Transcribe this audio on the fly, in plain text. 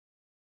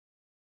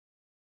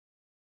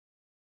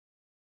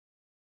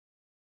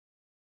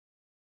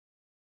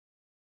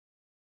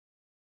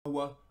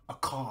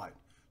Akkad.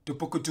 The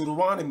book of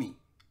Deuteronomy,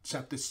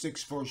 chapter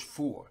 6, verse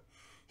 4.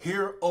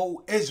 Hear,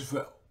 O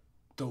Israel,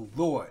 the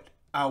Lord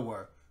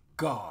our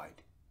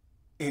God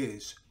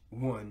is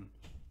one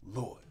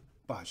Lord.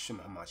 Ba'ashem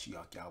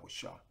HaMashiach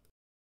Yahushua.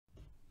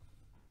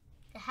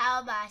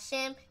 Yahweh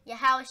Ba'ashem,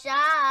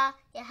 Yahushua,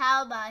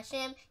 Yahweh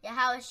Ba'ashem,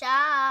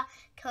 Yahushua,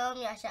 Kom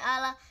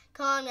Yasha'Allah,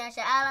 Kom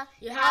Yasha'Allah,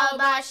 Yahweh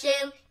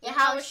Ba'ashem,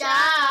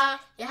 Yahushua,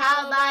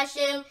 Yahweh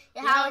Ba'ashem,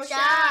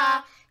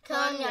 Yahushua,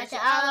 Kom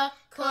Yasha'Allah,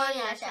 Kom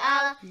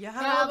Yasha'Allah,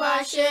 Yahweh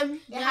Ba'ashem,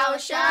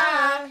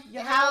 Yahushua,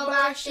 Yahweh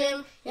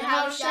Ba'ashem,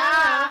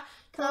 Yahushua,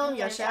 Kom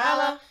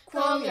Yasha'Allah,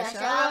 Kom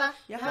Yasha'Allah,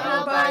 Yahweh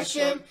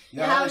Ba'ashem,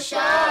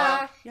 Yahushua,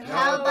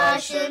 Yahweh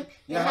Ba'ashem,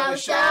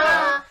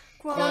 Yahushua,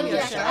 Kom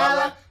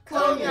Yasha'Allah,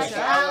 Kom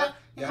Yasha'Allah,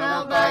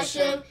 Yahweh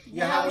Ba'ashem,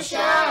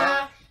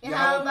 Yahushua,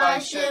 Yahweh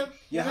Ba'ashem,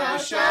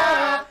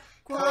 Yahushua,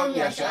 Kom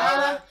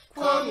Yasha'Allah,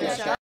 Kom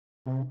Yasha'Allah.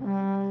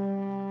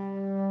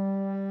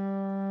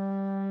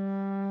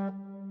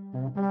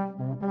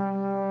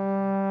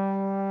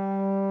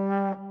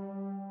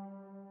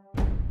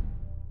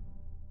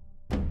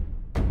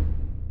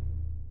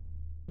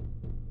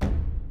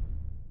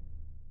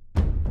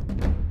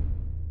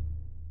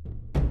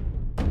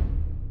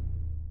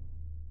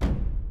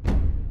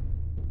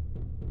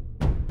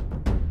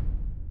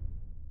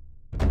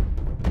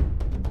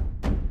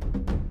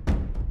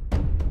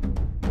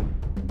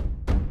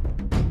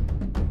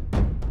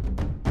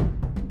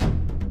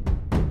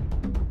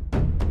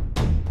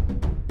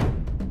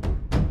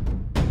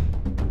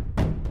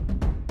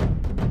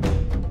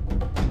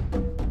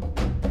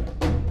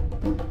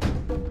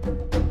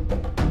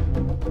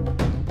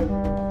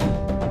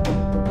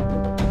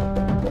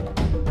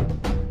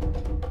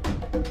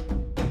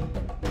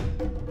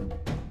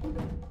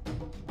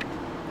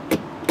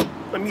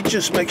 Let me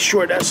just make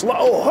sure that's loud.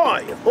 Oh,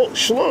 hi. Oh,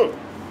 shalom.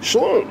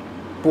 Shalom,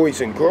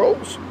 boys and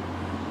girls.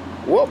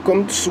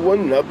 Welcome to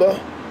another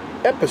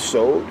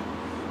episode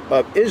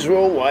of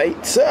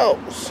Israelite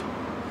Cells.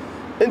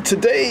 And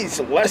today's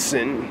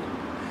lesson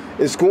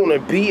is going to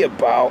be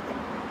about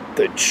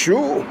the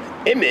true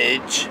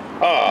image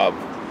of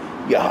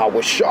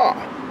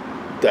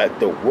Yahushua that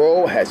the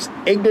world has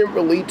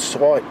ignorantly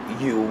taught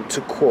you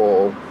to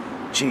call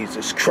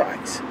Jesus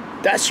Christ.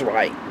 That's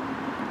right.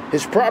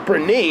 His proper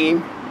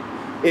name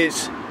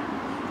is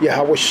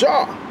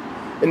Yahushua,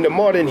 in the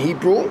modern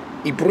Hebrew,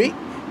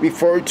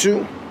 referred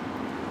to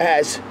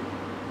as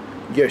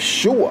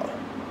Yeshua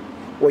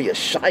or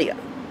Yeshaya.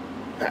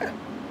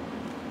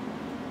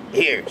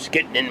 Hair's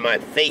getting in my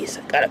face.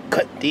 I gotta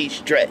cut these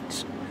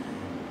dreads.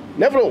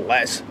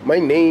 Nevertheless, my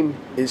name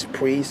is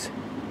Priest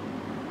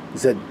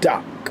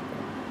Tazadaq.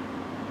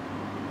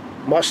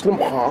 Muslim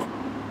Ha,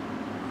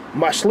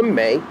 Muslim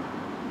May.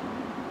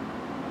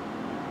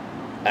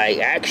 I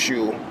ask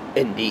you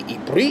in the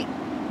Ibrit,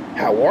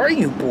 how are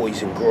you,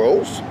 boys and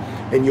girls?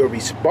 And your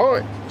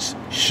response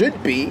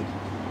should be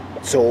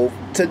Tov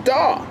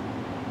Tada,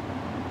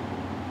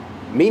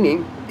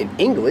 meaning in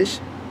English,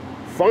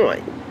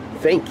 fine,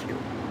 thank you.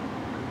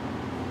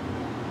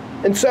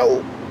 And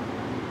so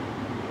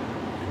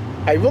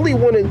I really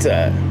wanted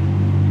to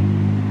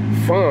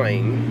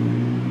find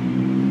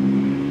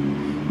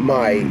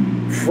my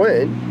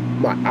friend,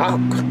 my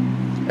Ak.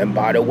 And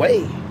by the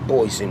way,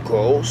 boys and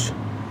girls,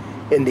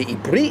 in the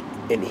Ibrit,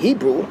 in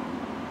Hebrew,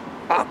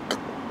 Ak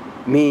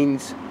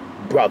means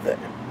brother.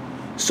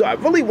 So I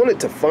really wanted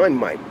to find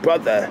my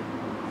brother,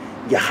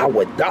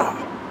 Yahudah.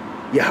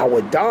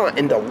 Yahudah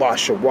in the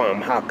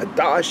Lasharam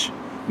HaKadash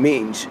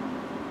means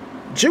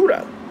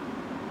Judah.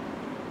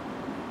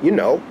 You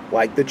know,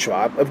 like the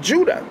tribe of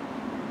Judah.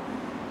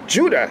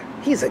 Judah,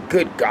 he's a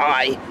good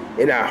guy,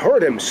 and I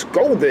heard him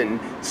scolding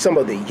some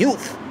of the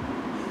youth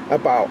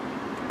about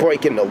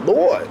breaking the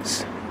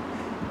laws.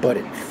 But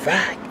in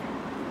fact,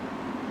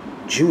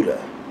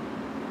 Judah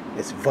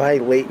is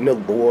violating the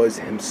laws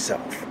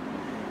himself.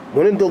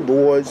 One of the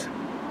laws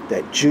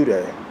that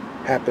Judah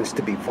happens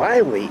to be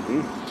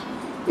violating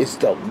is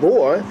the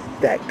law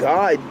that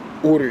God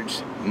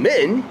orders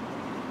men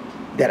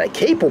that are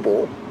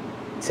capable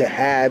to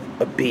have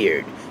a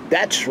beard.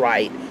 That's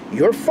right,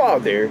 your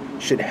father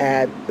should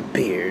have a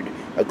beard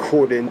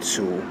according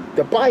to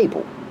the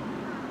Bible.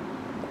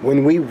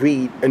 When we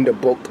read in the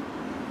book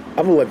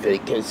of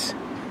Leviticus,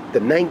 the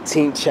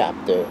 19th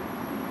chapter,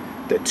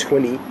 the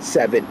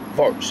 27th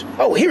verse.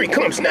 Oh, here he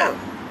comes now.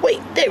 Wait,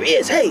 there he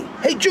is. Hey,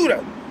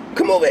 Judah,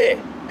 come over here.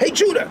 Hey,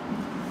 Judah.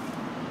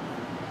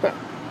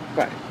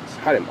 He's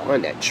hiding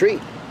behind that tree.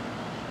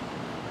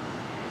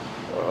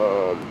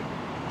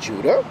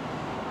 Judah?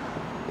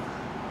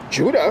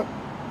 Judah?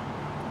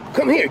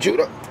 Come here,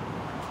 Judah.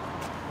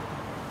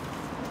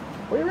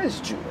 Where is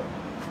Judah?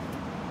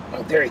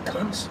 Oh, there he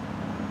comes.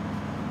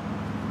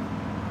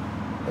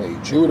 Hey,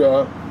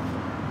 Judah.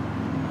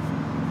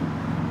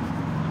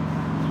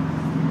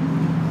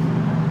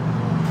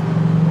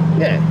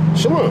 Yeah,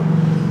 shalom.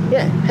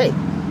 Yeah, hey.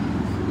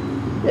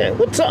 Yeah,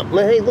 what's up?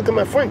 Hey, look at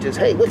my fringes.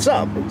 Hey, what's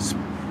up?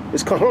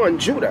 It's Kahan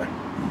Judah.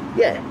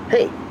 Yeah,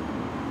 hey.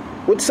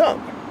 What's up?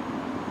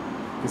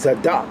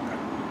 Tazadaq.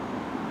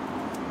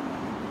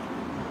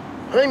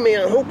 How may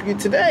I help you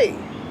today?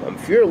 I'm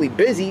fairly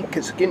busy.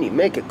 Can you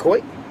make it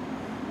quick?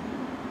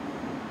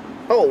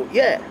 Oh,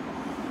 yeah.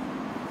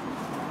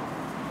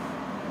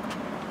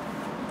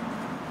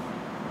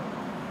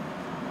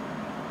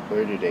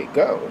 Where did they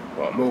go?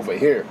 Well, I'm over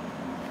here,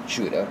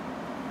 Judah.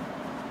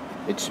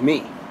 It's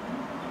me,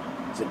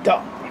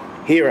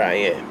 Tazadaq. Here I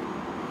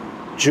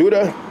am.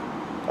 Judah,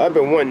 I've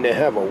been wanting to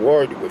have a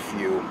word with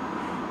you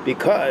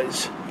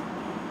because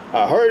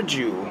I heard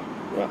you,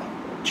 well,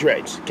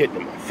 dreads getting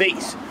in my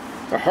face.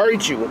 I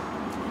heard you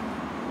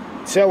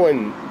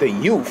telling the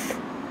youth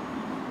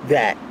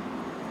that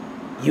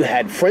you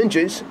had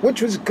fringes,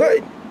 which was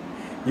good.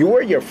 You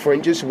wore your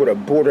fringes with a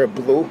border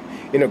blue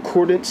in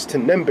accordance to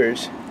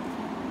Numbers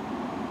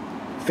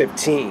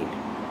 15,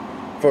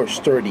 verse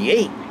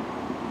 38.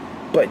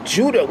 But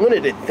Judah, one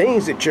of the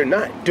things that you're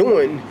not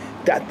doing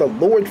that the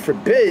Lord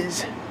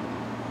forbids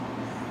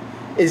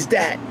is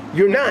that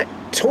you're not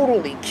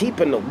totally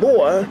keeping the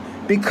law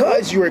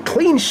because you're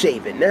clean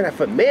shaven. Now,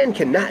 if a man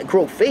cannot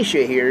grow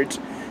facial hairs,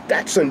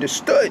 that's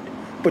understood.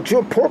 But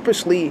you're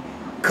purposely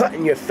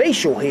cutting your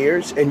facial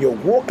hairs and you're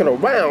walking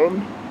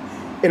around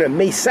in a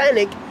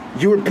Masonic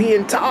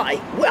European tie.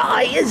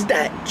 Why is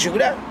that,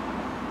 Judah?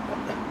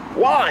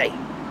 Why?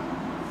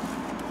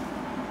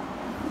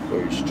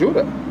 Where's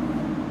Judah?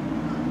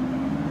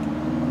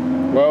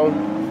 Well,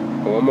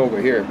 I'm over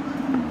here.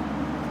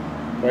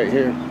 Right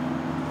here.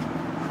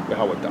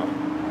 Yahweh.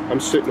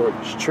 I'm sitting on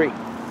this tree.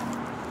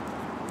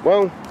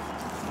 Well,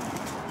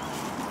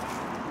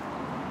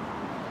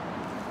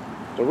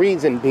 the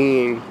reason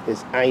being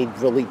is I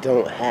really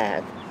don't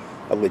have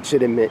a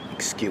legitimate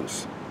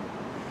excuse.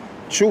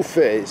 Truth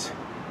is,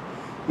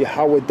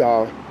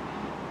 Yahweh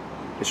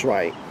is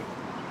right.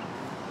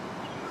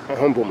 I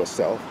humble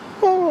myself.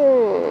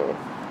 Oh.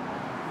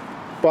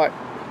 But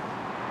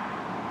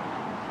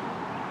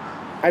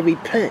I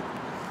repent.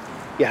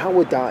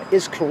 Yahweh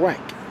is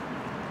correct.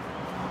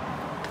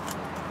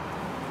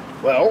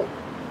 Well,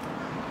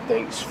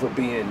 thanks for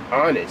being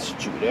honest,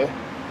 Judah.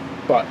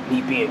 But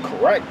me being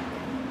correct.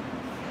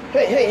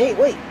 Hey,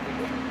 wait.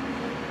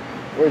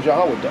 Where's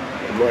Yahweh?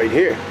 I'm right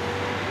here.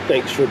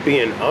 Thanks for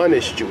being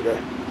honest,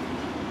 Judah.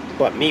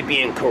 But me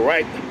being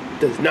correct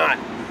does not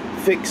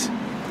fix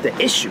the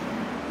issue.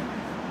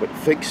 What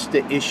fix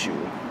the issue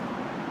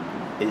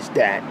is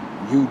that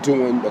you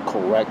doing the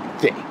correct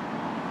thing.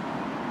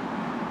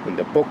 In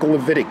the book of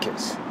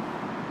Leviticus,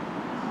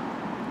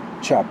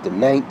 chapter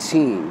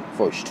 19,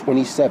 verse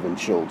 27,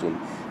 children,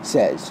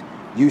 says,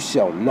 you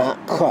shall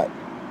not cut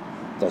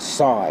the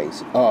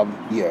size of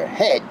your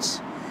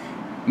heads.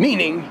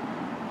 Meaning,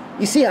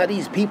 you see how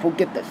these people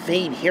get the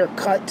fade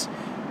haircuts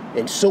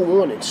and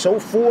so on and so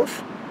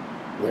forth?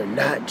 We're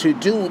not to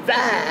do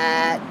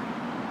that.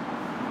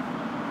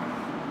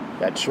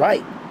 That's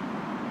right.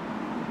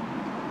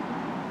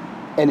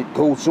 And it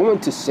goes on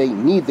to say,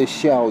 neither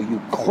shall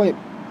you clip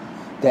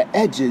the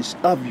edges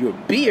of your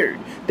beard.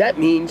 That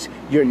means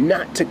you're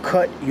not to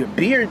cut your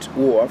beards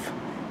off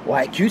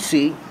like you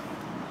see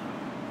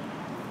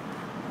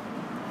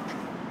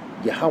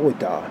Yahweh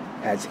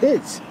has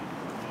his.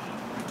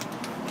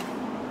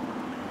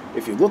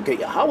 If you look at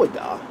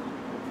Yahweh,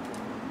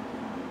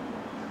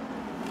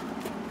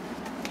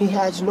 he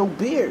has no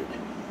beard.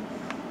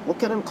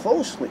 Look at him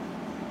closely.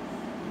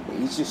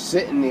 He's just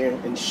sitting there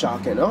in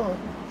shock and awe.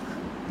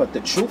 But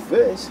the truth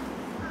is,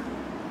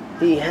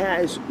 he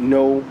has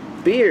no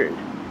beard.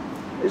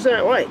 Is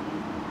that right?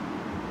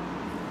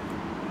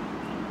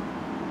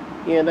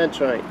 Yeah, that's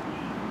right.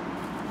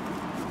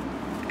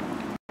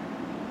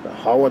 The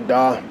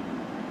Hawada,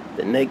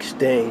 the next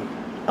thing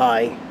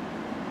I,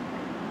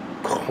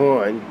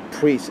 Khan,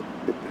 priest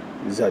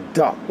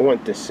Tazadaq,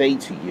 want to say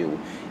to you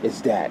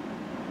is that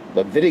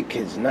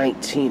Leviticus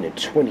 19 and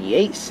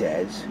 28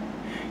 says,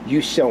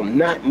 you shall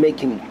not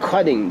make any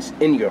cuttings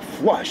in your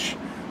flesh.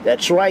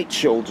 That's right,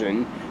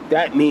 children.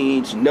 That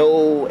means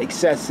no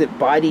excessive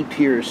body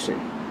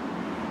piercing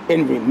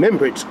in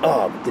remembrance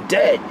of the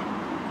dead,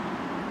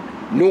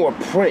 nor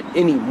print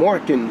any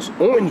markings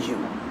on you.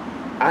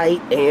 I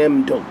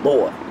am the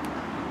Lord,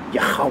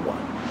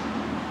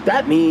 Yahweh.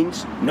 That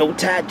means no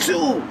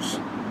tattoos.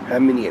 How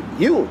many of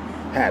you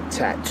have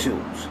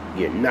tattoos?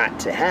 You're not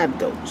to have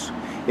those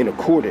in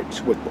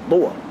accordance with the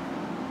law.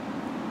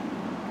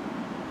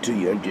 Do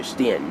you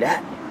understand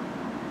that?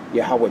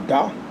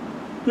 Yahweh?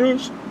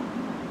 Yes.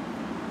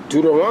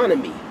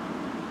 Deuteronomy,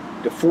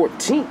 the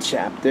 14th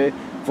chapter,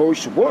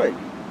 verse 1.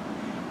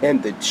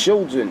 And the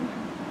children,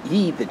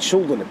 ye the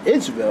children of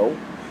Israel,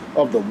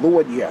 of the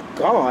Lord your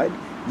God,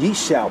 ye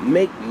shall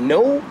make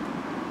no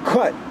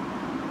cut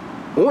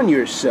on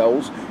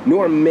yourselves,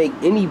 nor make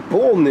any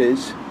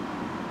baldness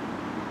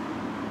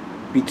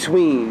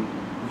between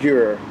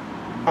your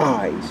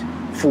eyes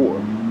for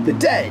the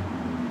dead.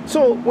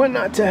 So we're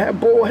not to have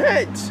bald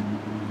heads.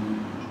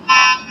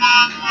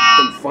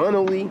 And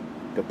finally,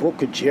 the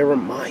book of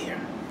Jeremiah.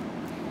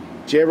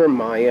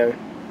 Jeremiah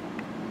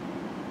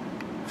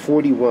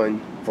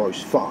 41,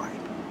 verse 5.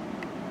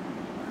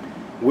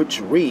 Which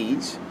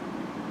reads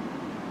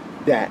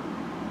that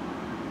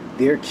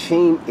there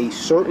came a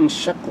certain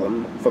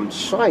Shechem from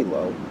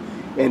Shiloh,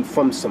 and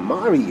from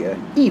Samaria,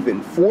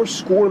 even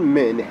 80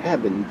 men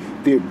having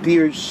their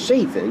beards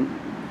shaven,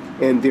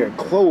 and their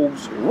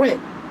clothes rent,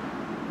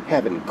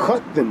 having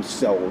cut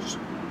themselves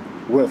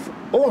with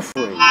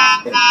offerings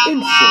and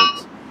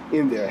incense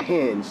in their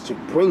hands to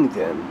bring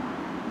them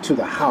to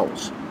the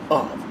house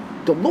of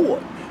the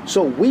Lord.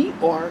 So we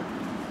are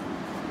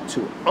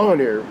to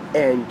honor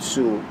and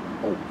to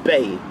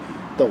obey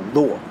the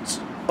Lords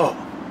of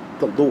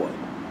the Lord,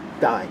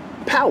 thy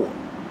power.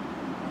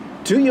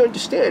 Do you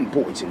understand,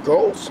 boys and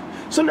girls?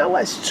 So now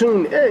let's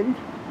tune in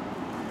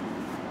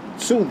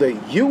to the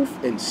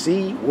youth and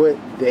see what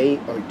they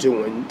are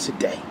doing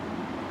today.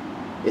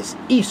 Is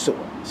Esau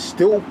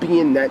still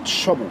being that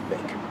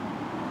troublemaker?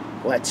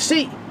 Let's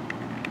see.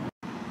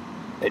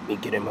 Let me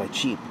get in my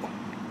Jeep.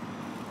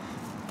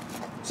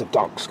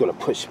 Tazadaq's gonna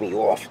push me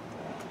off.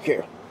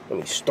 Here, let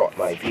me start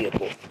my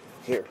vehicle.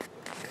 Here.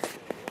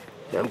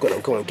 Now I'm gonna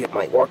go and get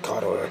my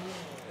workout on.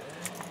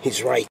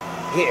 He's right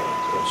here.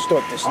 I'll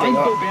start this thing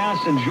up. I'm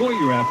Bass. Enjoy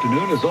your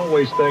afternoon. As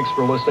always, thanks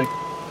for listening.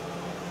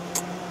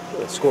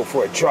 Let's go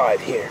for a drive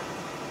here.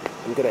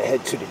 I'm gonna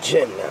head to the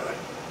gym now.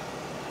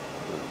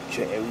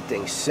 Check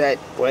everything set.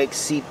 Brake,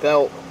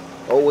 seatbelt.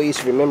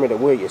 Always remember to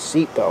wear your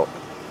seatbelt,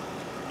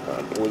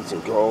 boys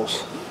and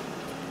girls.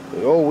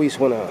 We always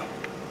wanna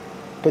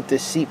put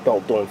this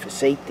seatbelt on for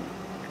safety.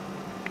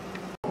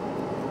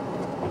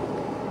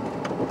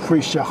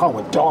 Appreciate how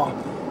it done.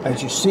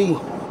 As you see,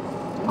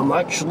 I'm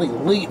actually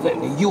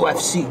leaving the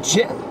UFC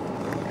gym.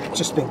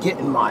 Just been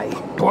getting my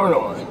burn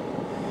on.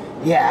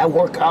 Yeah, I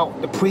work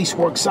out. The priest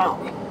works out.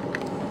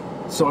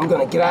 So I'm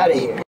gonna get out of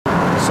here.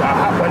 So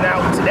I went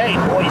out today,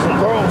 boys and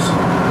girls.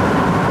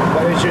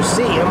 But as you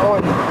see, I'm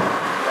on the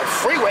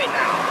freeway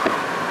now.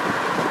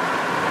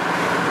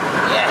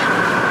 Yeah.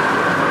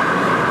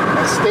 I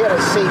stay at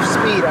a safe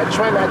speed. I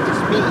try not to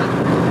speed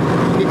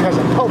because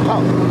of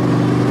po-po.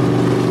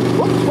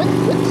 What's that?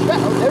 Oh,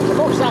 there's a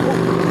motorcycle.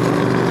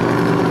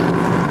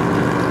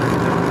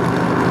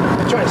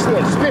 I try to stay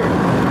in the spirit.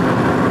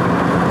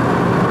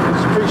 This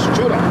is Priest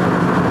Judah.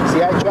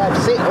 See, I drive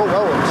safe. Oh,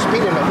 well, I'm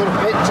speeding a little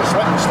bit. Just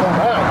let me slow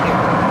down here.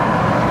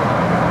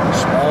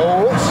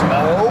 Slow.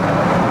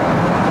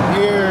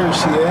 Here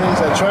she is.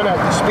 I try not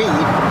to speed.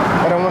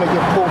 I don't want to get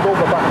pulled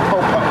over by the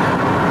po-po.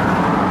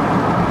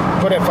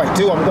 But if I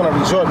do, I'm going to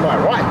reserve my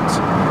rights.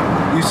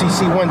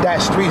 UCC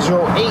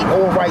 1-308,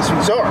 all rights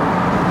reserved.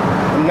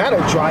 I'm not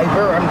a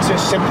driver. I'm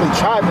just simply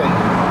driving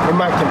in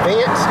my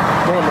conveyance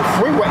on the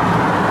freeway.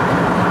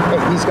 Hey,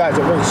 these guys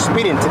are really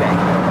speeding today.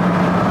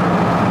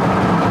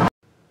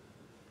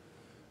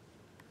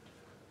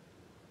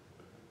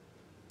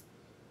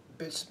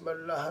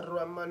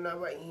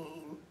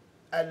 Bismillahirrahmanirrahim.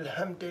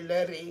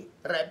 Alhamdulillahi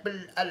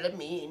Rabbil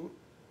Alameen.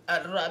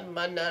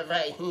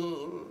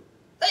 Ar-Rahmanir-Rahim.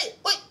 Hey,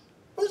 wait,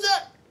 who's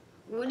that?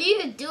 What are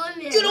you doing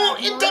there? You don't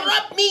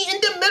interrupt me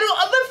in the middle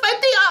of a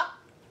Fatiha.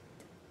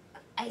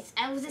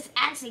 I was just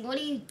asking, what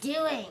are you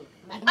doing?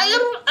 I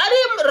am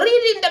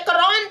reading the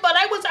Quran, but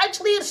I was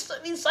actually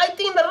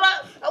reciting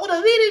I was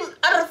reading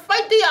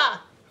Al-Fatiha.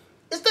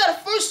 It's the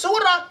first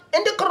surah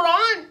in the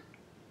Quran.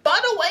 By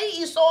the way,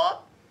 Esau,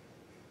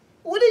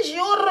 what is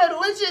your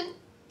religion?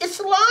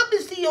 Islam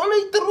is the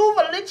only true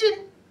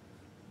religion.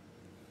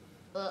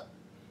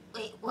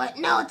 Wait, what?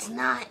 No, it's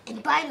not.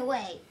 And by the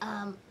way,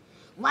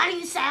 why do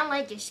you sound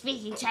like you're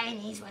speaking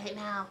Chinese right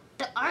now?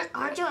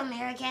 Aren't you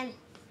American?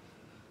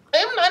 I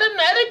am not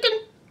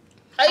American.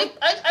 I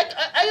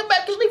am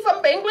actually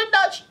from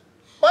Bangladesh.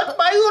 But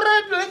my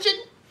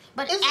religion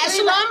is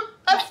Islam.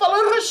 I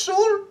follow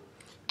Rasul.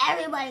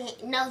 Everybody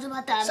knows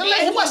about the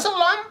American.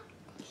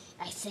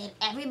 I said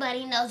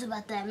everybody knows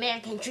about the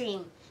American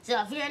dream. So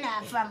if you're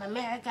not from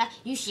America,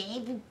 you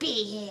shouldn't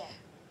be here.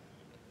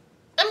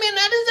 I mean,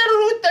 that is a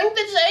rude thing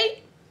to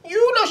say.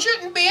 You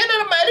shouldn't be in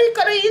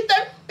America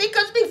either,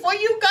 because before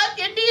you got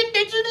here, the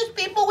indigenous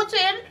people was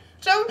here.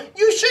 So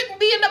you shouldn't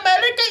be in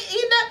America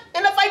either.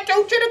 And if I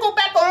told you to go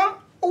back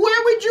home,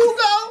 where would you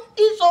go,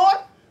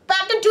 Esau?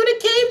 Back into the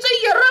caves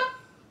of Europe?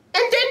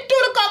 And then to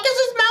the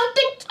Caucasus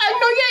Mountains? I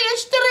know your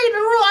history,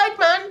 right,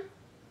 man.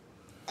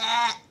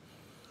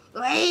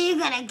 Where are you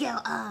gonna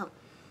go?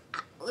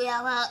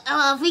 Yeah, well,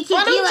 if we keep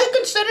why don't you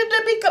consider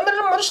to becoming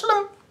a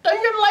Muslim? Turn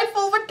your life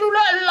over to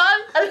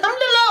Allah.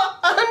 Alhamdulillah.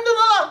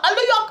 Alhamdulillah.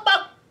 Allah Akbar.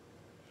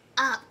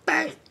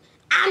 First,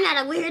 I'm not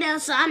a weirdo,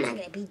 so I'm not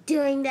gonna be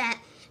doing that.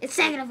 And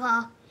second of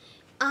all,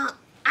 I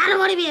don't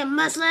want to be a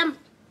Muslim.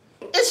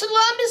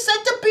 Islam is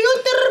such a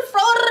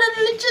beautiful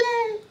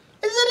religion.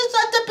 It's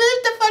such a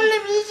beautiful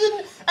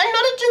religion. I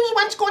know the Jews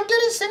once going to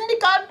the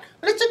synagogue.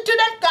 Listen to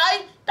that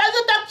guy.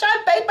 Tazadaq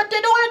shall pay, but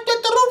they don't want to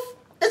get the roof.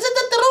 This is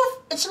the truth.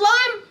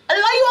 Islam.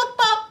 Allahu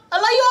Akbar.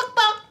 Allahu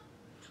Akbar.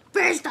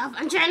 First off,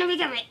 I'm trying to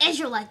become an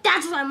Israelite.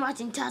 That's why I'm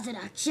watching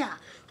Tazadaq Shah.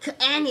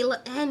 And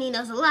he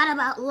knows a lot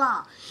about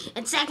law.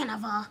 And second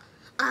of all,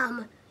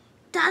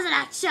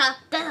 Tazadaq Shah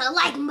doesn't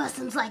like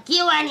Muslims like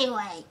you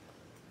anyway.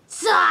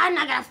 So I'm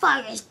not gonna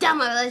follow his dumb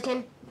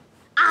religion.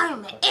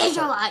 I'm an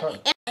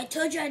Israelite. And I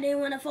told you I didn't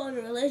want to follow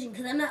your religion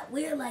because I'm not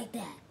weird like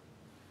that.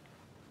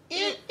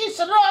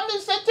 Islam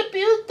is such a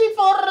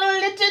beautiful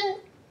religion.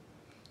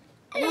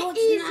 No,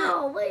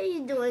 Esau, what are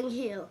you doing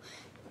here?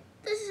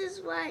 This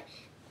is why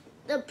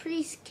the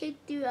priest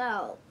kicked you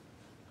out.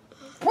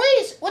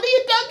 Priest? What are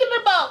you talking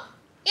about?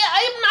 Yeah,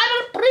 I am not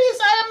a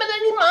priest. I am an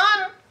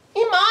imam.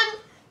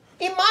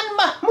 Imam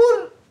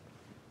Mahmoud.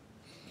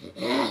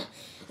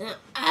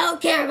 I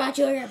don't care about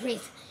you or your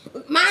priest.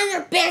 Mind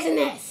your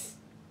business.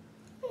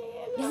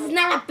 This is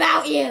not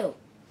about you.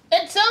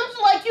 It sounds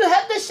like you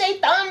have the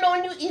Satan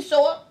on you,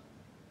 Esau.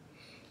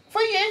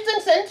 For years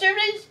and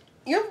centuries,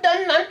 you've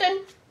done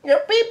nothing.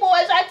 Your people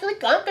has actually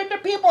conquered the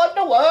people of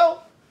the world.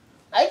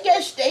 I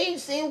guess they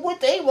see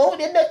what they wrote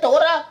in the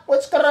Torah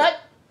was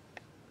correct.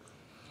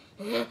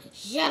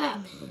 Shut up,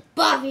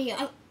 Bobby.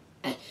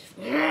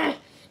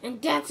 And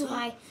that's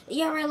why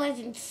your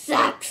religion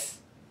sucks.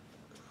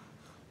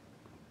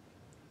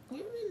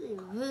 You're really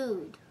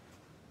rude.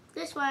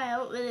 That's why I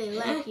don't really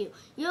like you.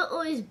 You're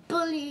always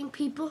bullying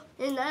people,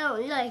 and I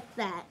don't like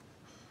that.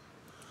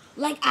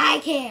 Like I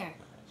care.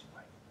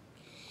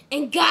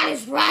 And God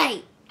is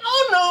right.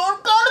 Oh no,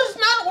 God is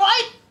not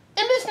right.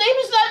 And his name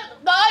is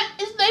not God.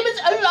 His name is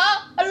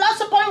Allah. Allah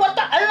subhanahu wa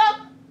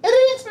ta'ala. It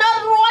is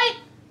not right.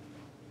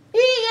 He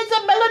is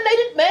a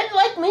melanated man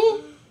like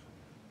me.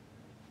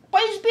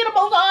 Praise be the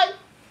Most High.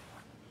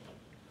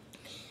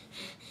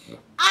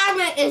 I'm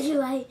an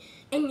Israelite,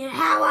 and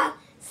Yahweh,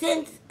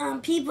 since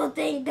some people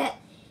think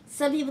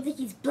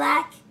he's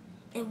black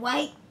and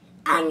white,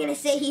 I'm gonna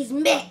say he's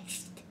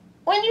mixed.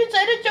 When you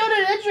say that you're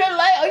an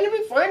Israelite, are you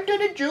referring to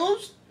the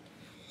Jews?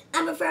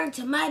 I'm referring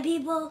to my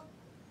people,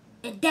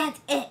 and that's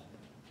it.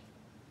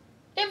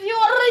 If you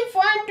are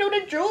referring to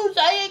the Jews,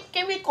 I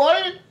can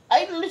recall,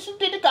 I listened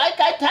to the guy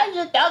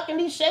Tazadaq, and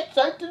he said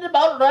something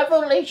about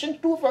Revelation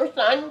 2 verse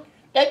 9,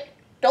 that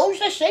those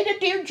that say that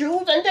they're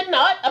Jews and they're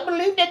not, I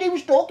believe that he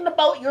was talking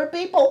about your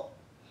people.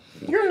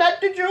 You're not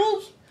the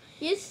Jews.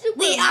 You're super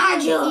we are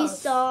Jews.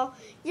 Esau.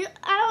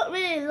 I don't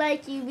really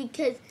like you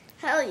because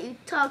how you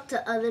talk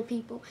to other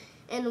people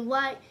and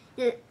why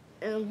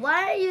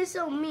are you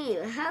so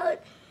mean? How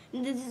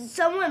is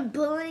someone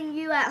bullying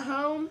you at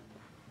home?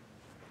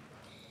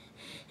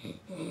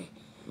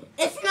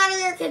 It's none of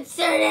your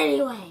concern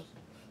anyway.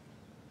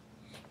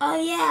 Oh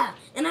yeah,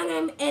 and I'm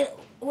gonna.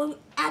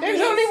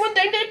 There's only one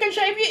thing that can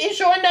save you,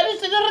 Esau, and that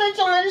is the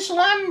religion of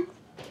Islam.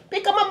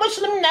 Become a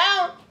Muslim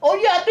now. All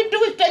you have to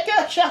do is take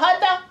your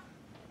shahada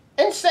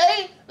and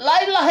say, La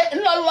ilaha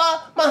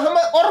illallah,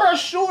 Muhammad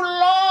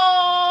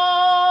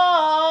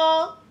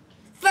Rasulullah.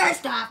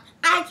 First off,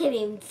 I can't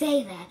even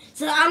say that,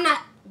 so I'm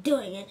not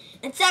doing it.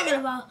 And second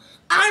of all,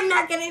 I'm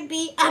not going to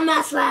be a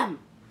Muslim.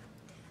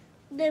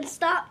 Then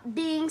stop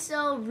being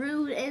so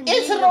rude and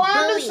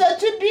Islam is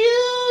such a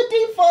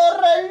beautiful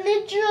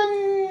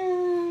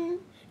religion.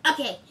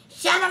 Okay,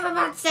 shut up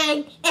about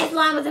saying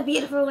Islam is a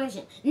beautiful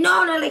religion. No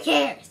one really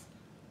cares.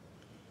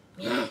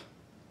 You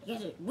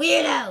guys are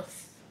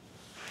weirdos.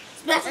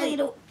 Especially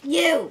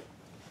you.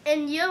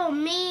 And you're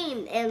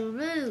mean and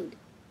rude.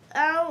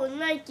 I don't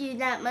like you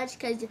that much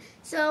because you're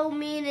so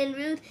mean and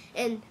rude,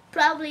 and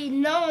probably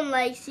no one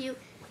likes you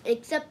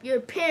except your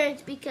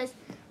parents because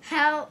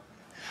how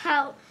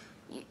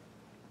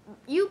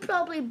you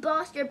probably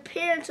boss your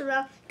parents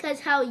around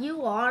because how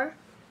you are.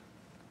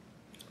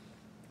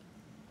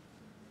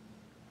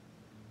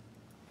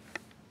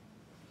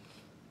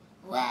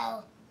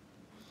 Well,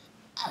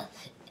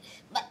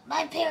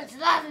 my parents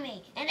love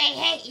me and they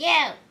hate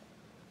you.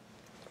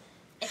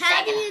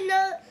 How do you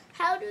know?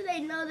 How do they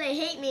know they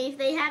hate me if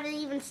they haven't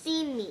even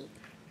seen me?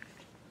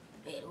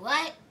 Wait,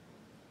 what?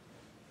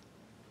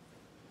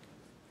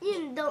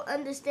 You don't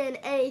understand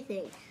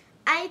anything.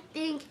 I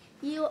think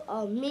you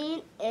are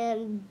mean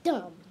and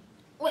dumb.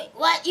 Wait,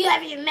 what? You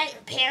haven't even met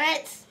your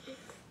parents?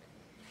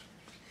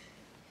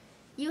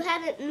 You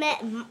haven't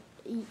met...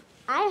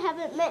 I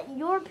haven't met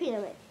your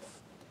parents.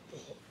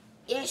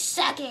 You're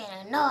sucky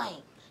and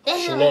annoying.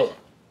 Shalom.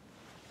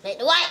 Wait,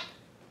 what?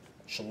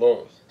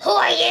 Shalom. Who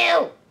are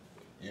you?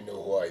 You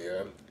know who I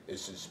am.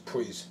 This is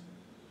priest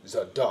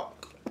Tazadaq.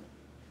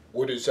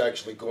 What is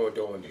actually going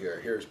on here?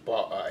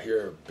 I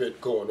hear a bit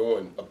going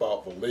on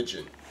about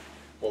religion.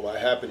 Well, I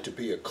happen to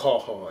be a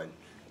Kahan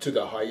to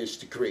the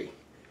highest degree.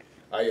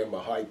 I am a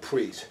high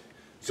priest,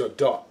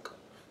 Tazadaq.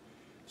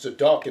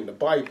 Tazadaq in the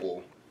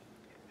Bible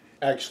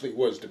actually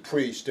was the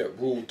priest that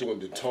ruled during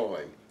the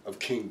time of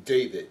King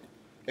David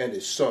and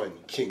his son,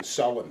 King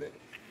Solomon.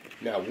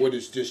 Now, what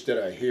is this that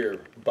I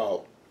hear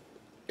about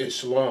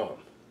Islam,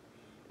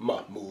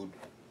 Mahmoud?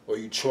 Are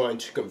you trying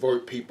to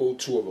convert people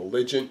to a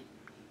religion?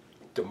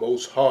 The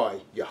Most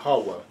High,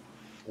 Yahweh,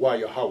 why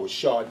Yahweh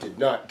Shah did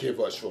not give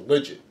us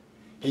religion.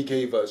 He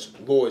gave us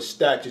laws,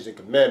 statutes, and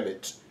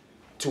commandments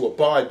to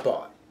abide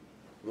by.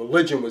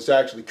 Religion was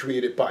actually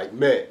created by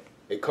men.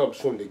 It comes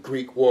from the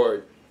Greek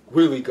word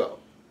religo,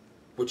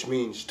 which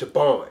means to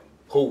bind,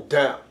 hold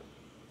down,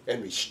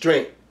 and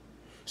restrain.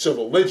 So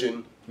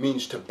religion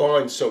means to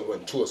bind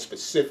someone to a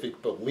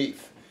specific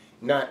belief,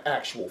 not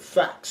actual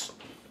facts.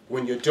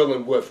 When you're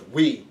dealing with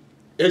we,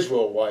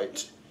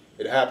 Israelites,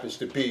 it happens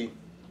to be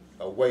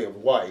a way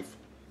of life,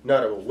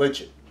 not a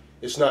religion.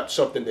 It's not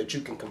something that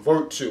you can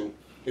convert to.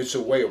 It's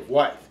a way of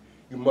life.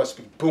 You must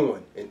be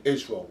born an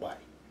Israelite.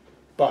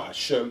 Ba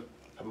Hashem,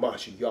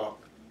 Hamashiach,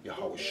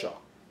 Yahweh Shah.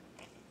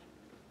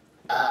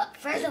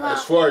 First of all,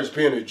 As far as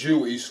being a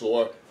Jew,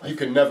 Esau, you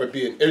can never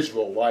be an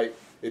Israelite.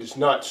 It is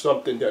not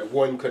something that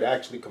one could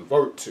actually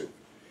convert to.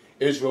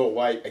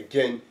 Israelite,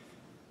 again,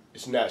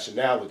 is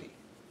nationality.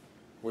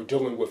 We're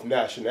dealing with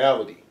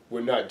nationality.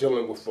 We're not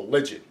dealing with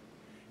religion.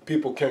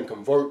 People can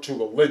convert to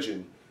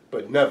religion,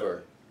 but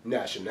never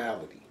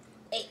nationality.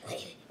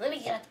 wait, let me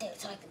get up there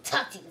so I can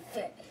talk to you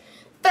first.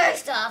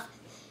 First off,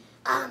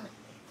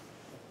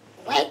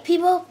 white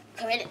people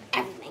committed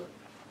everything.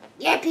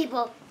 Your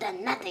people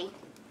done nothing.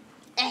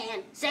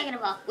 And second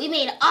of all, we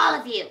made all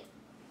of you.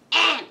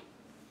 And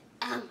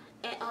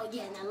oh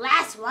yeah, and the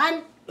last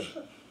one,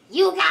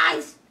 you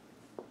guys,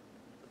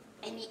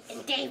 and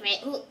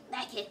David,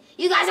 that kid,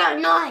 you guys are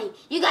annoying.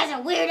 You guys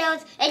are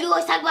weirdos, and you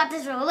always talk about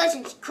this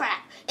religion crap.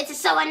 It's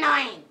just so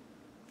annoying.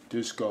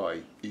 This guy,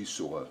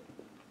 Esau,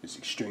 is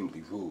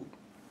extremely rude.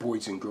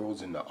 Boys and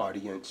girls in the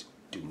audience,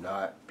 do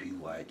not be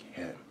like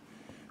him.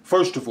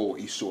 First of all,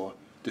 Esau,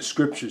 the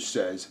scripture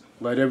says,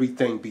 let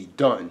everything be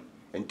done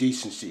in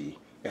decency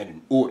and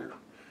in order.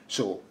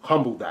 So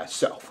humble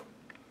thyself.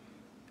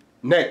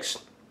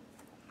 Next,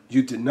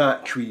 you did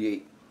not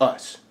create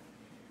us.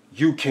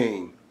 You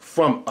came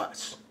from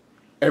us.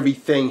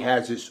 Everything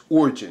has its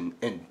origin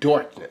in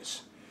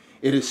darkness.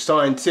 It is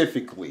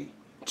scientifically,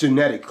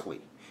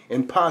 genetically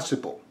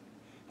impossible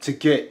to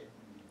get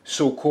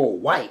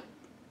so-called white,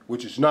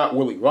 which is not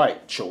really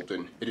right,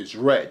 children. It is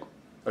red,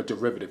 a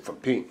derivative from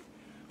pink,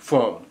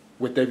 from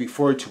what they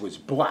refer to as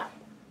black,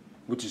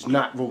 which is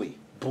not really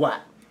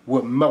black.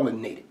 We're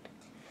melanated.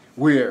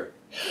 We're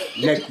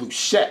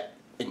neglushet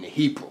in the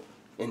Hebrew,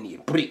 in the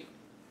Ibrit,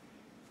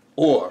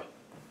 or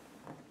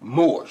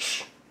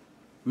Moorish,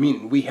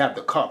 meaning we have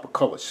the copper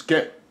color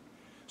skin.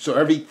 So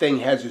everything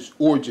has its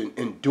origin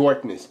in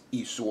darkness,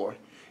 Esau.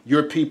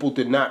 Your people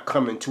did not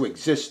come into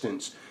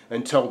existence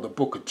until the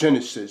book of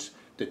Genesis,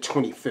 the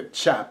 25th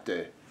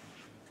chapter,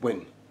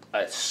 when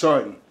a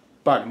son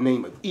by the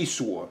name of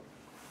Esau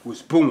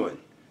was born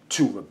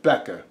to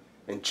Rebekah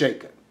and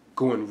Jacob.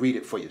 Go and read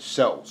it for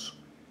yourselves,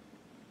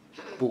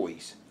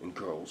 boys and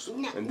girls.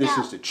 And this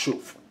is the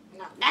truth.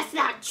 No, that's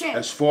not true.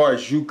 As far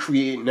as you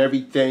creating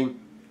everything,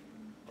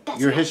 That's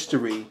your not-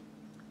 history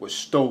was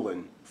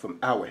stolen from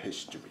our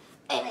history.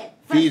 Hey,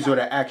 These are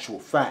the actual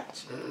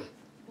facts.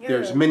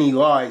 There's many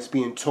lies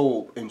being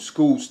told in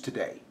schools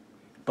today,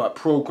 but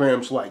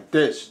programs like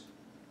this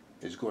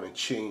is going to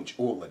change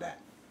all of that.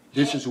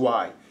 This is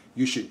why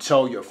you should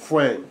tell your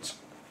friends,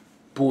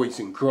 boys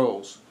and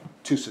girls,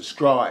 to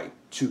subscribe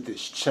to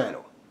this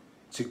channel,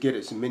 to get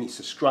as many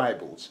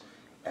subscribers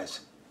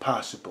as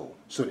possible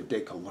so that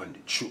they can learn the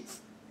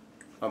truth.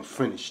 I'm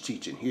finished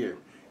teaching here,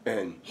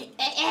 and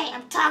Hey,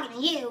 I'm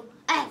talking to you.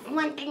 I have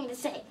one thing to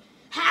say.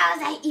 How is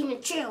that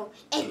even true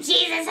if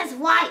Jesus is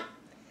white?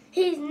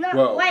 He's not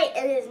Well- white,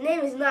 and his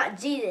name is not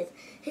Jesus.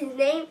 His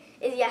name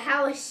is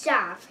Yahweh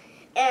Shah,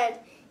 and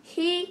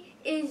he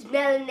is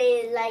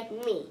melanated like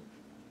me.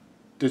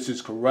 this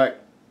is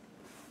correct.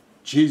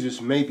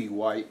 Jesus may be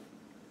white,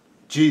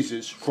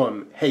 Jesus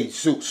from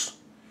Jesus,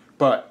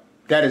 but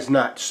that is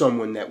not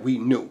someone that we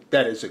knew.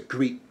 That is a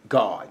Greek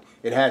god.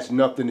 It has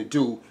nothing to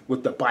do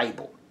with the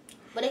Bible.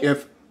 But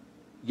If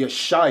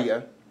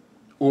Yeshua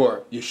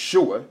or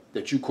Yeshua,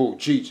 that you call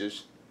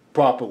Jesus,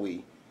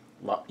 properly,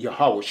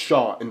 Yahweh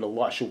Shah in the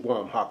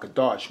Lashawan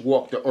HaKadosh,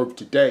 walked the earth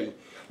today,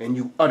 and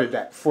you utter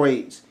that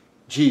phrase,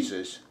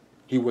 Jesus,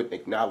 he wouldn't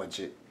acknowledge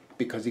it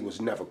because he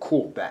was never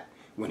called that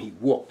when he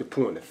walked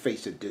upon the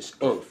face of this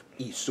earth,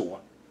 Esau.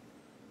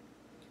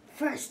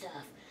 first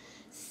off,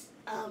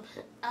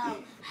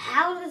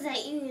 how does that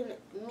even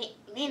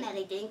mean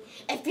anything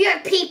if your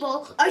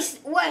people are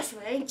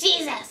worshiping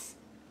Jesus?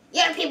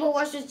 Your people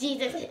worship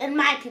Jesus, and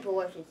my people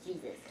worship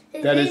Jesus.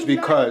 His That is name's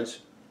not because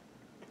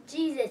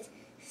Jesus.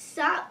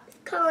 Stop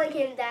calling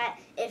him that.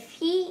 If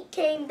he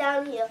came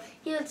down here,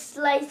 he would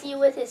slice you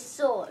with his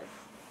sword.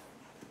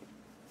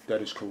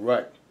 that is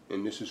correct,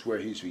 and this is where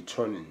he's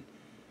returning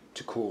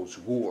to cause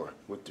war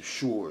with the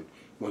sword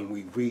when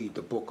we read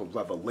the book of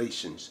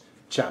Revelations,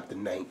 chapter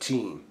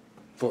 19,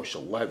 verse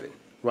 11.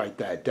 Write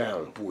that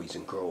down, boys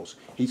and girls.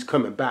 He's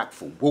coming back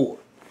for war.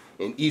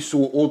 And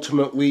Esau,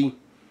 ultimately,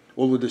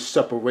 all of the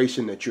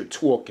separation that you're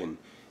talking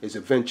is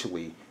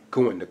eventually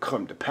going to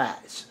come to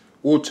pass.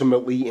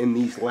 Ultimately, in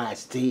these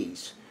last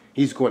days,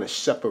 he's going to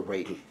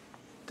separate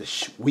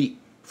the wheat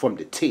from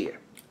the tare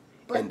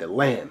and the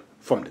lamb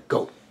from the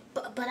goat.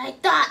 But I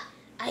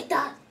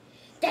thought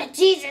that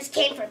Jesus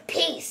came for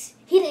peace.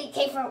 He didn't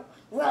came for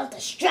world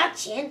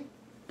destruction.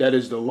 That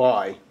is the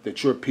lie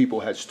that your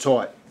people has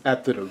taught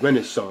after the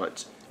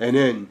Renaissance and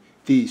in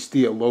these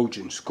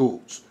theologian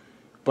schools.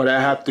 But I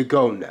have to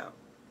go now.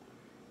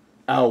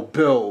 I'll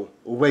bill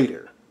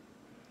later.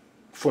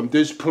 From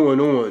this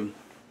point on,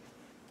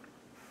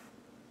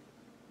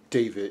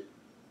 David,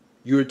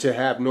 you're to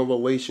have no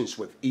relations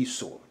with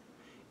Esau.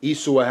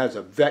 Esau has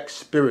a vexed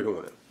spirit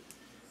on him.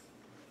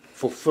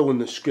 Fulfilling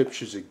the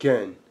scriptures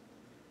again,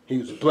 He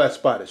was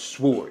blessed by the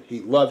sword. He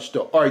loves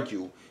to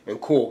argue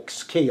and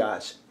cause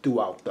chaos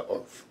throughout the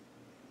earth.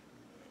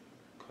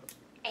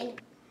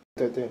 And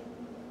That there.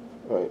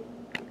 Right.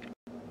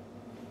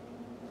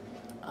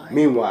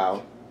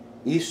 Meanwhile,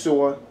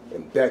 Esau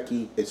and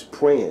Becky is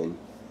praying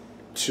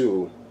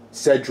to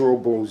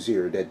Cedro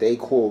Bozier that they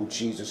call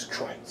Jesus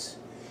Christ.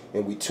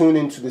 And we tune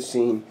into the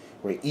scene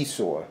where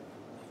Esau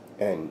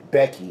and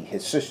Becky,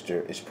 his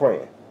sister, is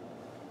praying.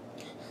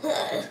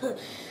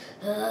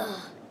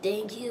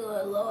 thank you,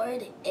 our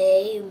Lord.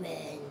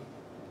 Amen.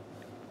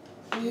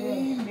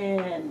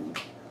 Amen.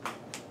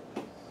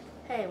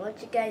 Hey,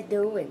 what you guys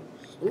doing?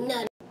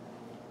 None.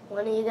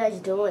 What are you guys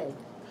doing?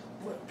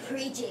 We're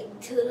preaching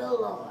to the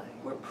Lord.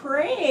 We're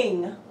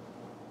praying.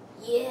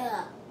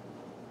 Yeah.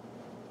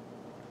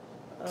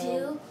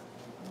 To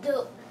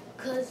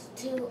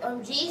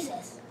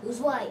Jesus, who's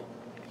white.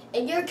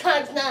 And your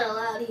kind's not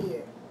allowed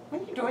here.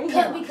 What are you doing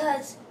here?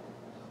 Because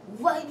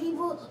white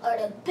people are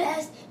the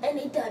best and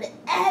they've done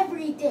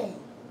everything.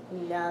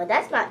 No,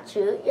 that's not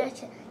true.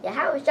 Your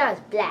Howard Shaw is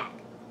black.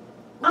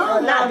 Oh,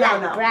 not no,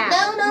 black, no.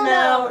 brown.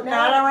 No,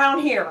 not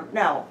around here.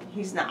 No,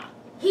 he's not.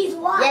 He's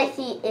white. Yes,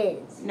 he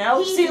is.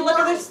 No, He's see, look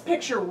at white. this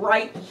picture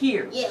right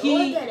here. Yeah,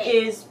 he look at it.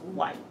 is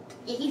white.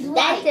 Yeah, he's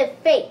That's white. a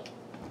fake.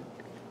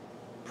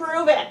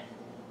 Prove it.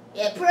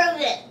 Yeah,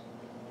 prove it.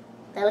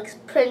 That looks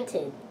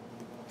printed.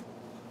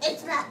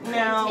 It's not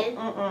printed.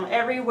 No,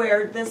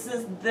 everywhere. This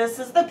is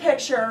the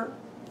picture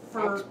That's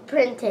for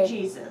printed.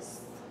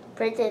 Jesus.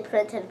 Printed.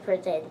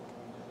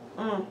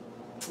 Mm.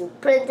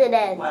 Printed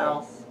as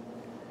Well. this.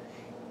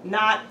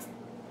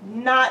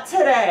 Not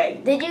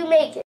today. Did you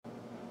make it?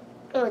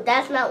 Oh,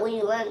 that's not what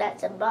you learned at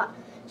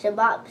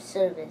Shabbat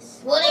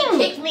service. Well,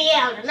 they kicked me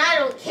out and I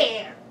don't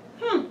care.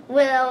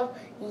 Well,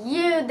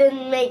 you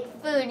didn't make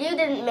food. You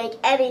didn't make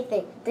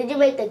anything. Did you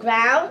make the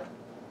ground?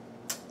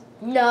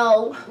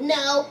 No.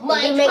 No,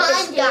 my you make the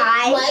kind did.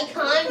 sky? My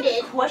kind What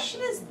did.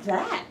 question is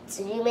that?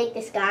 Did you make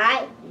the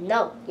sky?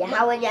 No.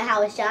 Yahweh and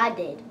Yahweh Shah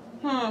did.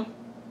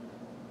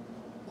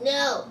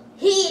 No,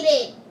 he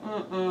did.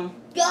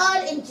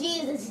 God and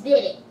Jesus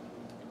did it.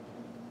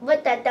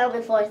 Put that down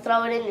before I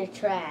throw it in the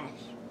trash.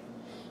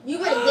 You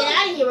better get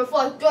out of here before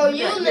I throw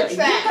you in the You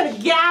trash. gotta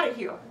get out of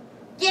here.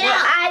 Get Well,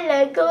 out. I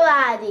learned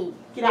karate.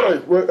 Get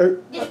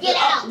out. Just get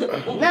out.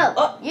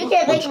 No, you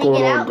can't make What's me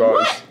going get on, out.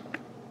 guys?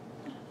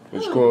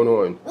 What's going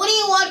on? What do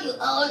you want, you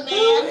old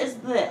Who man? is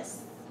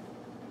this?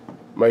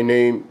 My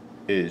name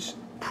is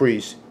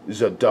Priest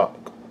Tazadaq.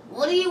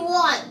 What do you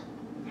want?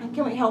 How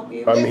can we help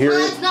you? I'm here.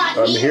 kind's not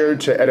I'm here. here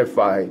to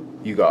edify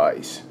you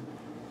guys.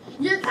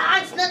 Your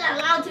kind's not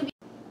allowed to be.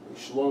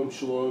 Shalom,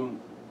 shalom,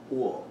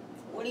 all.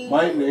 What do you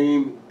My want?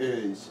 name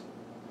is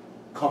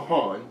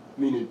Kahan,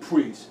 meaning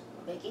priest,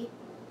 Becky?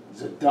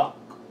 Zadok.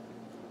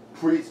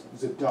 Priest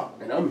Zadok.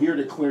 And I'm here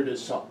to clear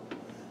this up.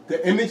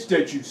 The image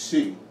that you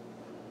see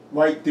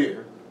right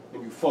there,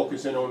 and you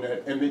focus in on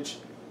that image,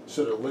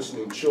 so the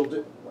listening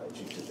children, why'd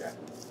you do that?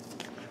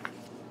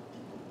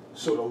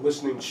 So the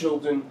listening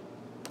children,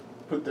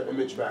 put the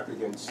image back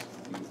against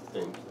the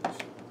thing, please.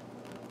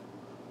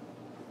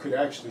 Could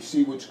actually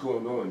see what's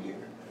going on here.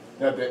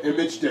 Now the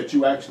image that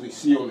you actually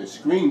see on the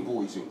screen,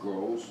 boys and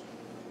girls,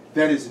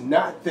 that is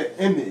not the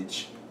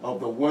image of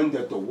the one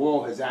that the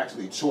world has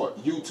actually taught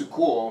you to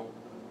call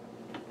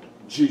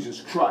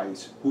Jesus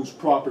Christ, whose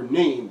proper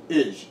name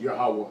is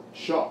Yahweh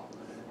Shah.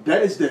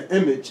 That is the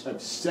image of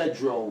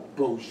Cedro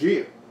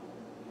Bozier.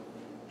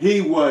 He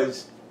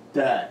was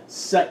the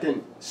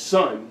second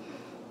son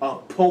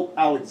of Pope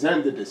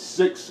Alexander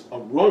VI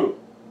of Rome.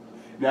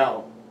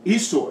 Now,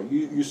 Esau,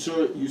 you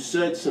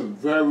said some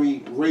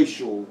very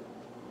racial,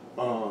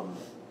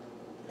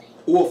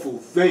 awful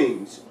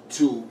things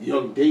to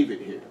young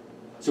David here.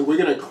 So we're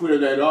going to clear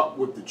that up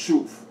with the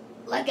truth.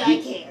 Like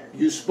I care.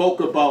 You spoke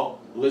about,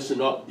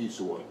 listen up,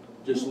 Esau.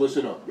 Just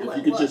listen up. If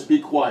you could just be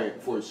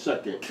quiet for a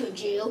second, Could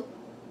you?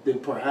 then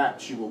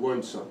perhaps you will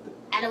learn something.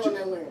 I don't want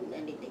to learn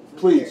anything from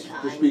Please, your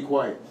kind. just be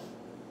quiet.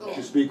 Yeah.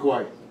 Just be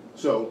quiet.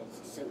 So,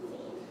 So mean.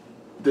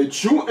 the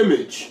true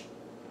image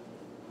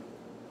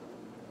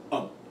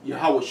of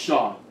Yahweh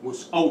Shah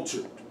was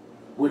altered.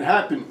 What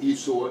happened,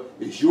 Esau,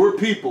 is your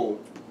people,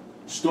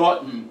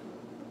 starting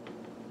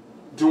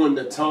during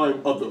the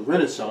time of the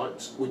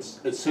Renaissance, which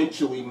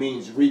essentially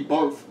means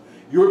rebirth,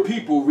 your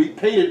people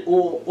repainted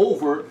all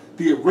over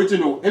the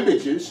original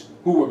images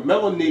who were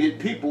melanated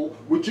people,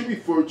 which you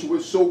refer to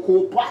as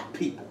so-called black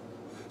people.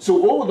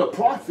 So all of the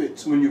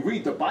prophets, when you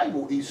read the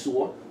Bible,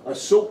 Esau, are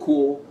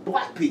so-called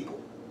black people.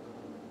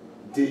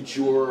 Did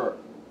your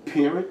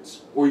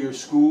parents or your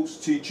schools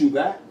teach you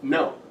that?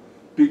 No,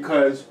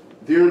 because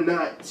they're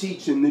not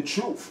teaching the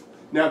truth.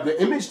 Now,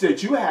 the image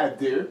that you have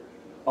there,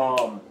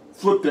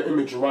 flip the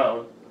image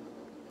around.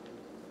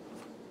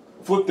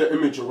 Flip the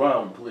image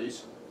around,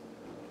 please.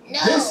 No,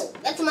 This-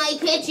 that's my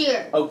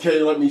picture.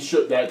 Okay, let me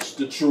show. That's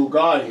the true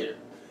guy here.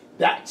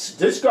 That's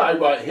this guy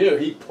right here.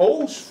 He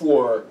posed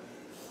for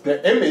the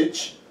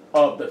image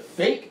of the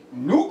fake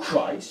new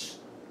Christ.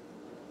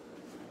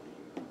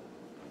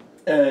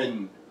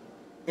 And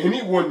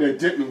anyone that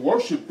didn't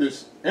worship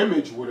this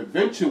image would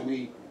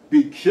eventually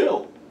be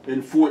killed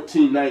in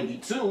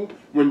 1492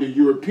 when the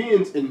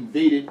Europeans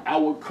invaded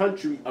our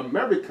country,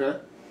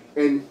 America,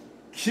 and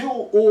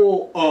killed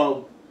all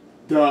of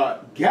the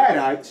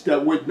Gadites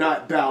that would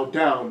not bow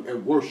down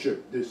and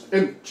worship this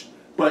image.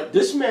 But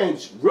this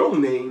man's real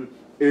name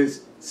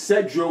is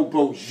Cedro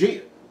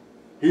Borgia.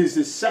 He's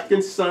the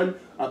second son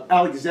of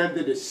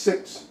Alexander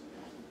VI,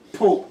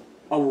 Pope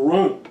of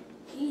Rome.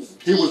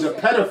 He was a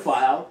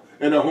pedophile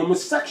and a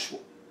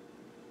homosexual.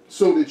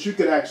 So that you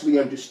could actually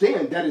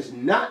understand that is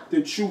not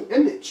the true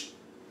image.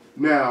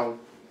 Now,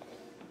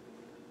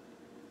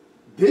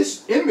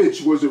 this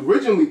image was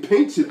originally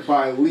painted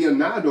by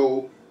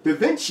Leonardo da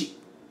Vinci,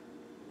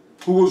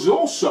 who was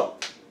also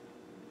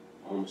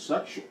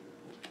homosexual.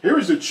 Here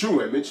is the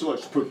true image.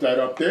 Let's put that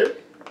up there.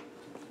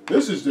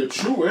 This is the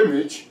true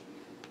image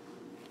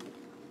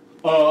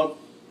of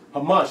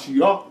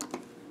Hamashiach,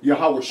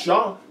 Yahweh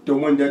Shah, the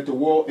one that the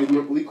world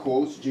ignorantly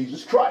calls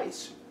Jesus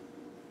Christ.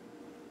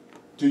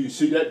 Do you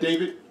see that,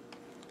 David?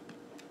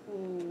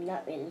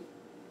 Not really.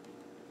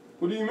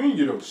 What do you mean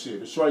you don't see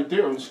it? It's right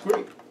there on the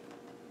screen.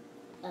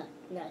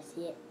 No, I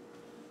see it.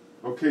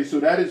 Okay, so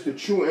that is the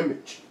true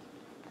image.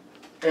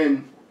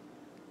 And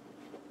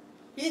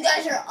You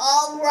guys are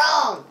all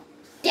wrong.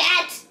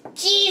 That's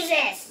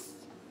Jesus.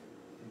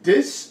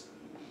 this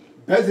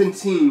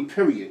Byzantine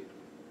period,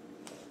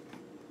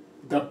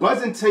 the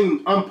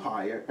Byzantine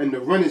Empire and the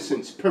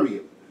Renaissance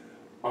period,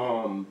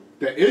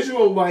 the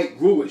Israelite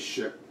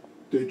rulership,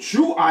 the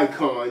true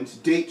icons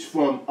dates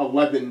from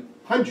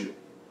 1100.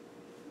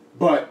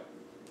 But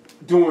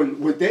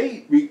during what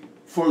they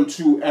refer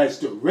to as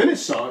the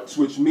Renaissance,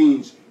 which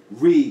means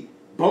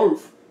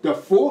rebirth, the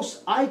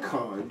false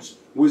icons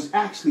was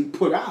actually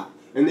put out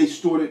and they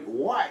started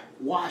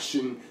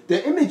whitewashing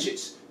the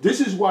images.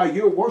 This is why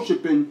you're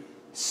worshiping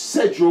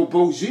Cedro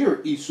Borgia,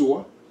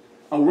 Esau.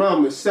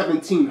 Around the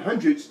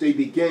 1700s, they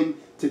began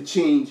to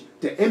change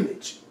the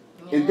image.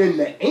 And then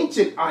the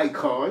ancient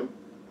icon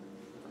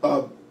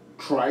of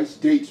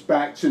Christ dates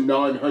back to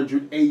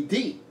 900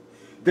 AD.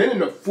 Then in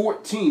the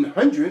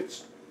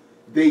 1400s,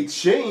 they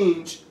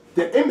changed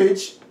the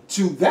image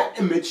to that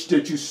image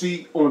that you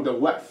see on the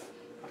left.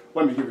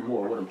 Let me give you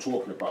more of what I'm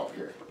talking about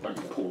here. Let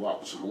me pull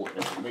out some more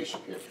information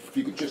here. If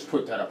you could just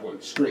put that up on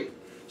the screen.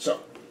 So,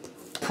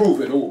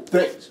 proving all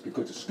things,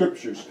 because the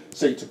scriptures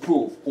say to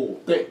prove all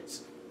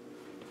things.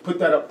 Put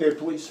that up there,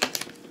 please.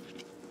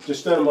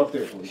 Just stand them up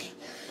there, please.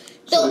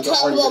 Don't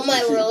talk about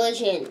my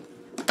religion.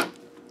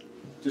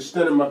 Just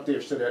stand them up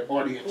there so that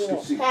audience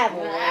can see.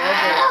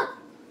 Stop.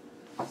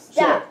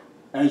 So,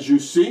 as you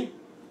see,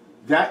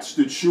 that's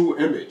the true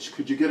image.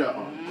 Could you get a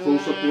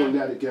close-up on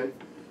that again?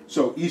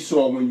 So,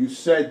 Esau, when you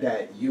said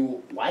that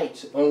you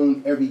whites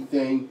own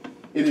everything,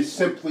 it is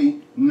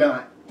simply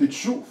not the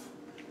truth.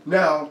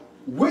 Now,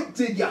 what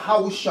did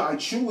Yahushua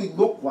truly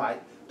look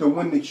like, the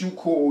one that you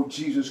call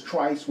Jesus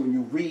Christ, when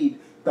you read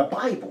the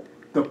Bible?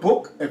 The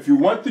book, if you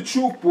want the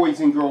truth, boys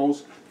and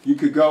girls, you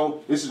could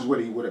go, this is what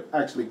he would have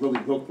actually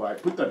really looked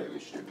like. Put that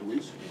image there,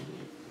 please.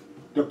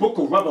 The book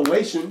of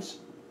Revelations,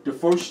 the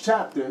first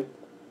chapter,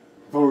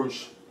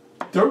 verse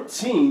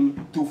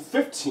 13 through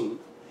 15,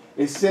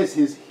 it says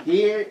his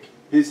hair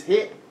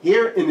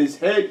in his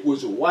head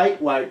was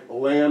white like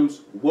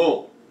lamb's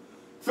wool.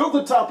 Feel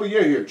the top of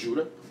your hair,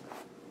 Judah.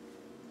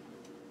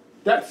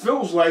 That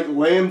feels like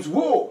lamb's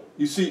wool.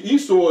 You see,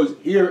 Esau's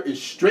hair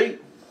is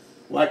straight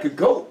like a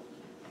goat.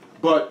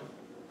 But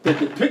the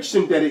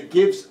depiction that it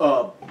gives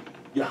of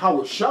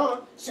Yahweh Shah,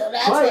 So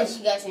that's Christ,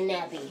 why you guys are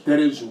nappy. that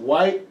is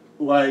white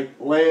like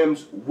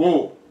lamb's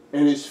wool.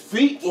 And his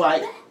feet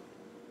like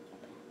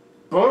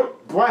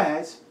burnt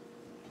brass,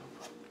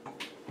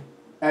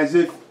 as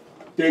if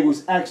they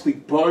was actually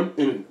burned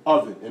in an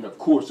oven. And of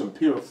course, I'm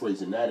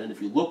paraphrasing that. And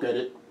if you look at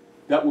it,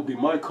 that would be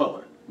my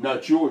color,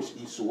 not yours,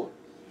 Esau.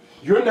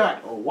 You're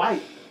not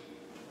white.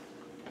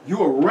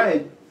 You are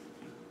red,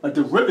 a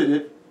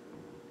derivative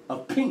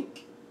of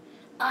pink.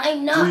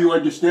 I'm not. Do you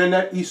understand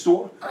that,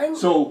 Esau? I'm-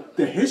 So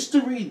the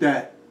history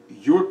that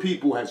your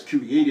people has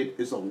created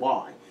is a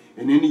lie.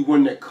 And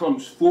anyone that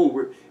comes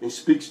forward and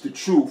speaks the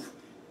truth,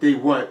 they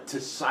want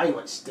to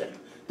silence them.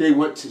 They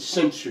want to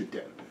censor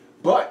them.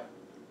 But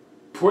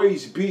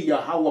praise be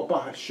Yahweh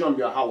Bahasham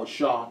Yahweh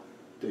Shah,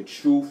 the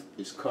truth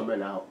is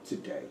coming out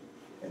today.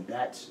 And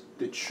that's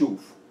the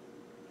truth,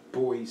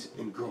 boys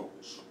and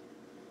girls.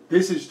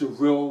 This is the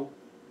real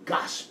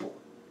gospel.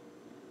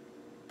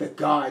 The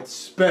God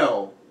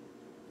spell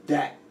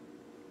that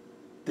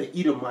the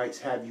Edomites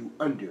have you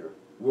under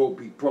will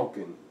be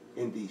broken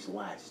in these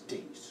last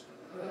days.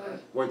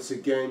 Once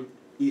again,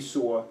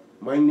 Esau,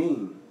 my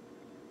name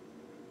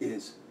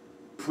is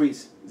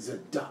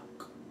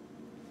Tazadaq.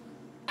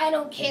 I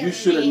don't care. You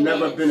should have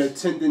never been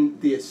attending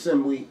the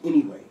assembly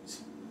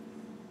anyways.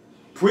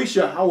 Priest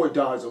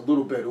Yehoiada is a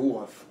little bit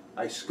off.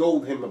 I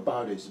scold him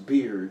about his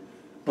beard,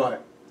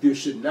 but there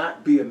should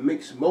not be a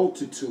mixed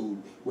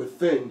multitude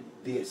within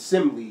the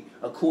assembly,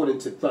 according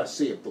to thus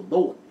saith the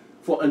Lord.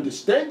 For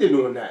understanding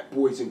on that,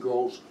 boys and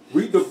girls,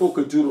 read the book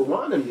of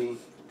Deuteronomy,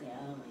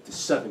 the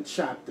 7th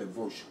chapter,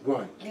 verse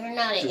 1. You're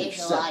not an through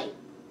Israelite. 7.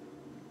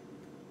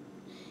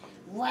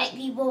 white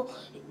people,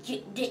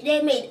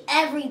 they made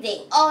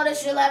everything. All the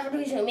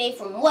celebrities were made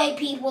from white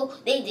people.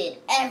 They did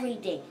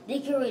everything. They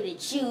created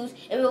shoes.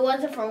 If it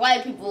wasn't for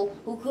white people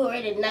who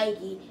created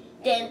Nike,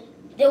 then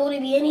there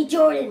wouldn't be any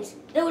Jordans.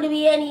 There wouldn't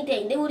be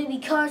anything. There wouldn't be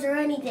cars or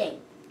anything.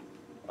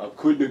 I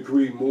couldn't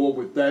agree more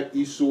with that,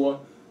 Esau.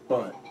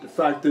 But the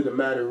fact of the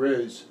matter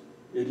is,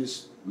 it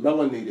is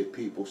melanated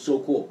people,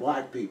 so-called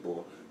black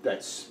people,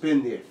 that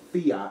spend their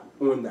fiat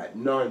on that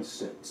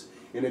nonsense.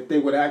 And if they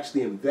would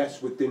actually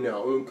invest within their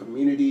own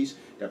communities,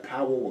 the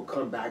power will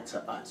come back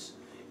to us.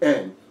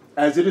 And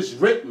as it is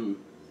written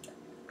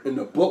in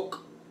the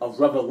book of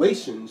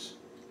Revelations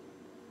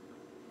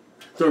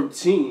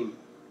 13,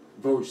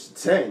 verse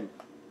 10,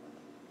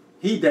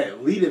 he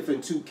that leadeth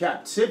into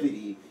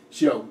captivity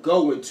shall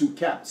go into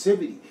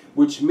captivity,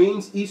 which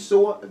means,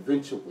 Esau,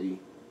 eventually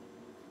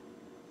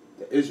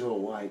the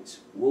Israelites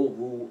will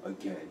rule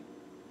again.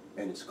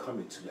 And it's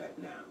coming to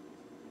that now.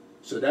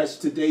 So that's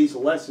today's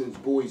lessons,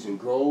 boys and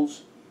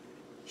girls,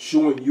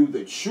 showing you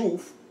the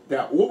truth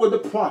that all of the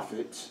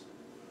prophets,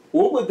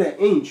 all of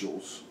the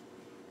angels,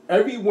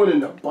 everyone in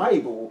the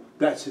Bible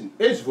that's an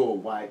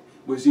Israelite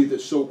was either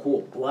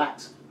so-called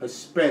blacks,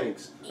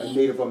 Hispanics, or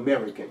Native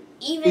American.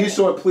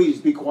 Esau, please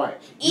be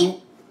quiet.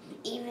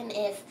 Even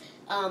if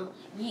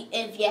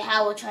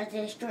Yahweh tried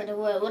to destroy the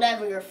world,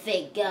 whatever your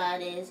fake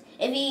God is,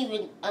 if he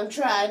even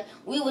tried,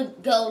 we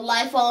would go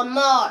life on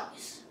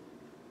Mars.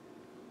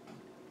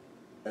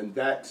 And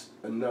that's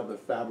another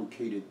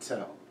fabricated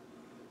tale.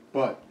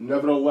 But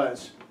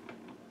nevertheless,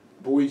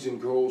 boys and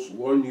girls,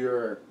 learn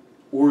your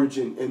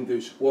origin in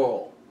this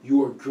world.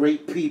 You are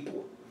great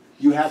people.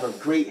 You have a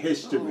great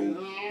history.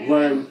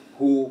 Learn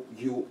who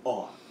you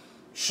are.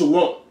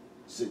 Shalom.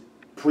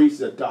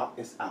 Priest Tazadaq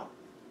is out.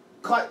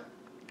 Cut.